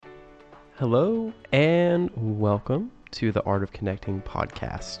Hello and welcome to the Art of Connecting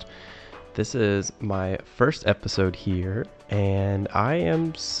podcast. This is my first episode here, and I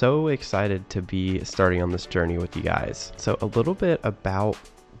am so excited to be starting on this journey with you guys. So a little bit about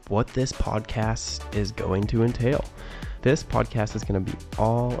what this podcast is going to entail. This podcast is going to be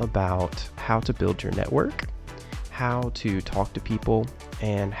all about how to build your network, how to talk to people,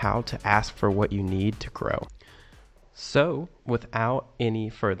 and how to ask for what you need to grow. So without any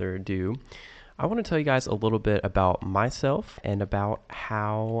further ado, I want to tell you guys a little bit about myself and about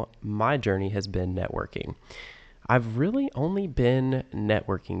how my journey has been networking. I've really only been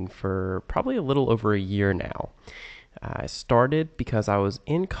networking for probably a little over a year now. I started because I was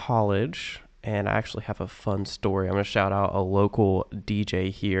in college, and I actually have a fun story. I'm going to shout out a local DJ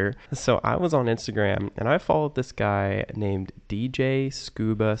here. So I was on Instagram and I followed this guy named DJ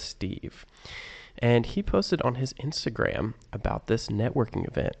Scuba Steve. And he posted on his Instagram about this networking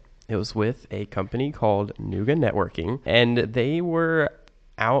event. It was with a company called Nuga Networking, and they were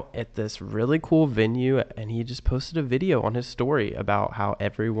out at this really cool venue, and he just posted a video on his story about how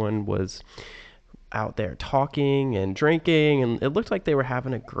everyone was out there talking and drinking, and it looked like they were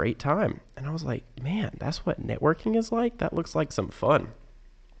having a great time. And I was like, man, that's what networking is like? That looks like some fun.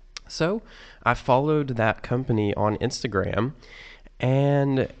 So I followed that company on Instagram,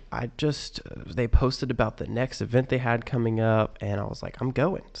 and they posted about the next event they had coming up, and I was like, I'm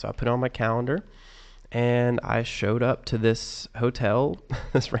going. So I put it on my calendar, and I showed up to this hotel,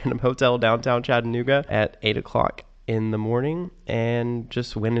 this random hotel downtown Chattanooga at 8 o'clock in the morning, and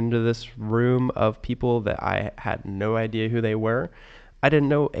just went into this room of people that I had no idea who they were. I didn't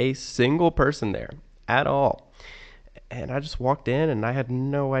know a single person there at all. And I just walked in, and I had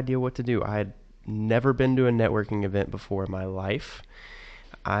no idea what to do. I had never been to a networking event before in my life.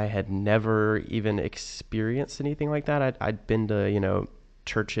 I had never even experienced anything like that. I'd been to,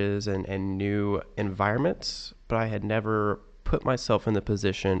 churches and new environments, but I had never put myself in the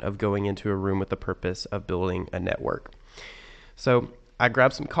position of going into a room with the purpose of building a network. So I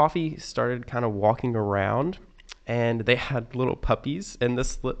grabbed some coffee, started kind of walking around, and they had little puppies in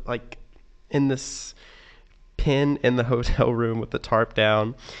this pen in the hotel room with the tarp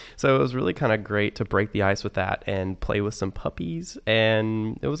down. So it was really kind of great to break the ice with that and play with some puppies,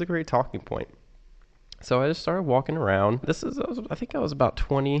 and it was a great talking point. So I just started walking around. I think I was about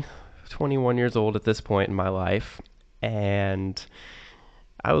 20, 21 years old at this point in my life, and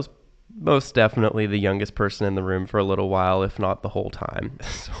I was most definitely the youngest person in the room for a little while, if not the whole time.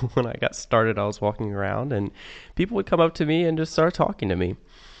 So when I got started, I was walking around, and people would come up to me and just start talking to me.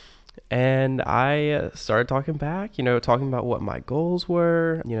 And I started talking back, talking about what my goals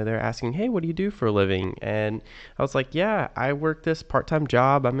were. They're asking, hey, what do you do for a living? And I was like, yeah, I work this part-time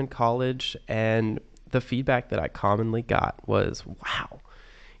job. I'm in college. And the feedback that I commonly got was, wow,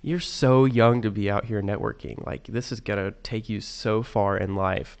 you're so young to be out here networking. Like, this is going to take you so far in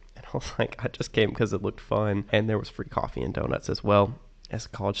life. And I was like, I just came because it looked fun. And there was free coffee and donuts as well. As a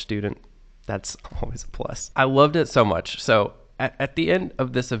college student, that's always a plus. I loved it so much. So at the end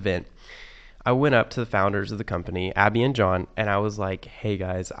of this event, I went up to the founders of the company, Abby and John, and I was like, hey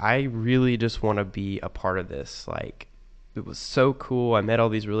guys, I really just want to be a part of this. Like, it was so cool. I met all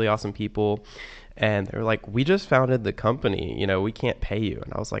these really awesome people, and they were like, we just founded the company, we can't pay you.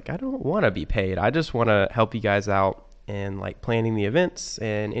 And I was like, I don't want to be paid. I just want to help you guys out in like planning the events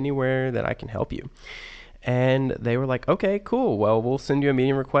and anywhere that I can help you. And they were like, okay, cool. Well, we'll send you a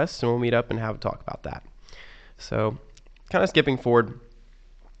meeting request and we'll meet up and have a talk about that. So kind of skipping forward,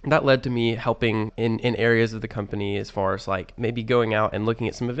 that led to me helping in areas of the company as far as like maybe going out and looking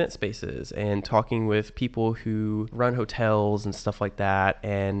at some event spaces and talking with people who run hotels and stuff like that,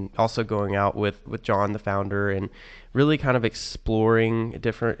 and also going out with John, the founder, and really kind of exploring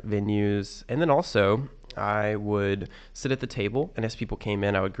different venues. And then also I would sit at the table, and as people came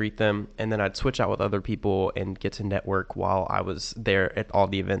in, I would greet them, and then I'd switch out with other people and get to network while I was there at all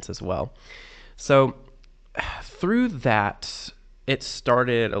the events as well. So through that, it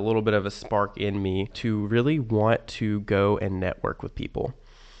started a little bit of a spark in me to really want to go and network with people.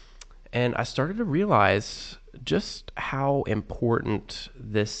 And I started to realize just how important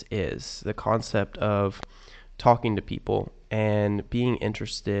this is, the concept of talking to people and being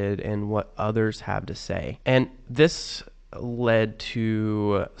interested in what others have to say. And this led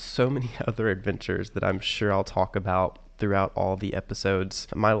to so many other adventures that I'm sure I'll talk about throughout all the episodes.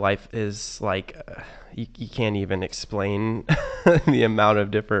 My life is like, you can't even explain the amount of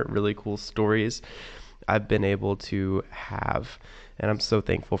different really cool stories I've been able to have. And I'm so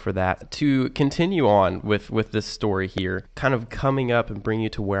thankful for that. To continue on with this story here, kind of coming up and bring you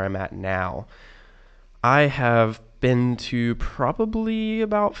to where I'm at now, I have been to probably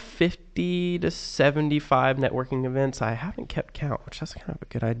about 50 to 75 networking events. I haven't kept count, which is kind of a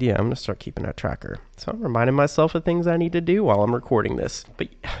good idea. I'm going to start keeping a tracker. So I'm reminding myself of things I need to do while I'm recording this. But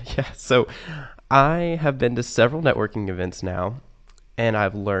yeah, so I have been to several networking events now, and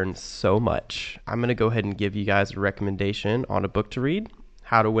I've learned so much. I'm going to go ahead and give you guys a recommendation on a book to read,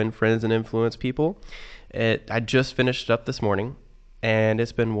 How to Win Friends and Influence People. I just finished it up this morning, and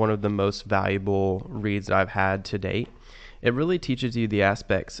it's been one of the most valuable reads that I've had to date. It really teaches you the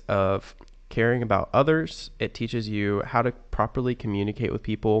aspects of caring about others. It teaches you how to properly communicate with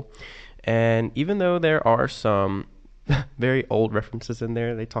people. And even though there are some very old references in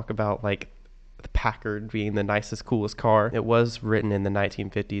there, they talk about like the Packard being the nicest, coolest car. It was written in the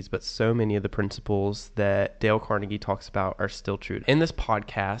 1950s, but so many of the principles that Dale Carnegie talks about are still true. In this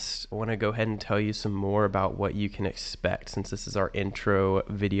podcast, I want to go ahead and tell you some more about what you can expect, since this is our intro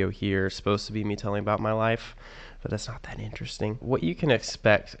video here. It's supposed to be me telling about my life, but that's not that interesting. What you can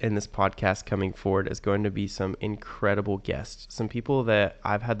expect in this podcast coming forward is going to be some incredible guests, some people that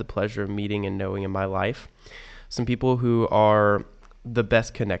I've had the pleasure of meeting and knowing in my life, some people who are the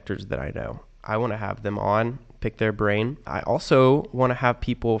best connectors that I know. I want to have them on, pick their brain. I also want to have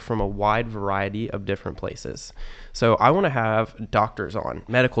people from a wide variety of different places. So I want to have doctors on,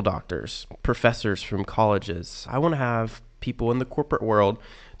 medical doctors, professors from colleges. I want to have people in the corporate world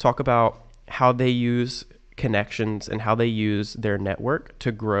talk about how they use connections and how they use their network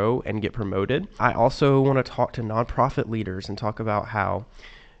to grow and get promoted. I also want to talk to nonprofit leaders and talk about how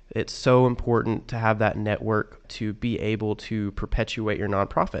it's so important to have that network to be able to perpetuate your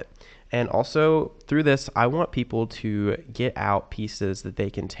nonprofit. And also through this, I want people to get out pieces that they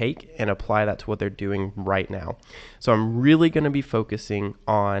can take and apply that to what they're doing right now. So I'm really going to be focusing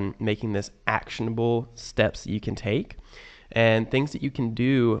on making this actionable steps that you can take and things that you can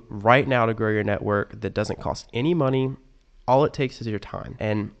do right now to grow your network that doesn't cost any money. All it takes is your time.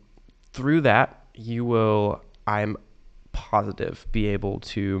 And through that, you will, I'm positive, be able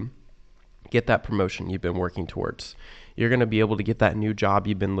to get that promotion you've been working towards. You're going to be able to get that new job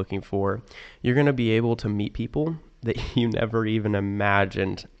you've been looking for. You're going to be able to meet people that you never even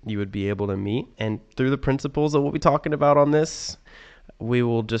imagined you would be able to meet. And through the principles that we'll be talking about on this, we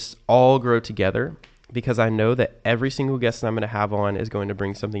will just all grow together, because I know that every single guest that I'm going to have on is going to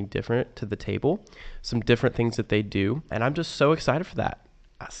bring something different to the table, some different things that they do. And I'm just so excited for that.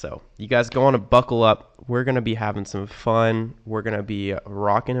 So you guys go on and buckle up. We're going to be having some fun. We're going to be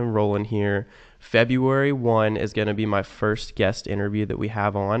rocking and rolling here. February 1 is going to be my first guest interview that we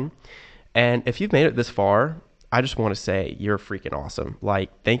have on. And if you've made it this far, I just want to say you're freaking awesome. Like,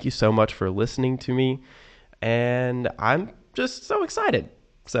 thank you so much for listening to me. And I'm just so excited.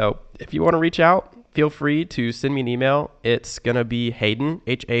 So if you want to reach out, feel free to send me an email. It's going to be Haydynn,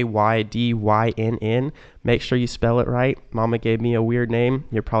 Haydynn. Make sure you spell it right. Mama gave me a weird name.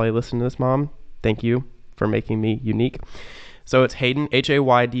 You're probably listening to this, Mom. Thank you for making me unique. So it's Haydynn,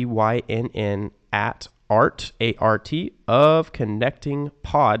 Haydynn, at art, A-R-T, of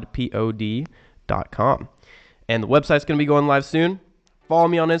connectingpod, P-O-D.com. And the website's going to be going live soon. Follow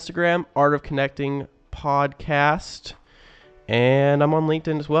me on Instagram, Art of Connecting Podcast. And I'm on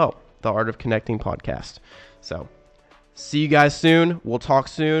LinkedIn as well, The Art of Connecting Podcast. So see you guys soon. We'll talk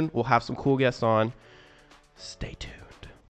soon. We'll have some cool guests on. Stay tuned.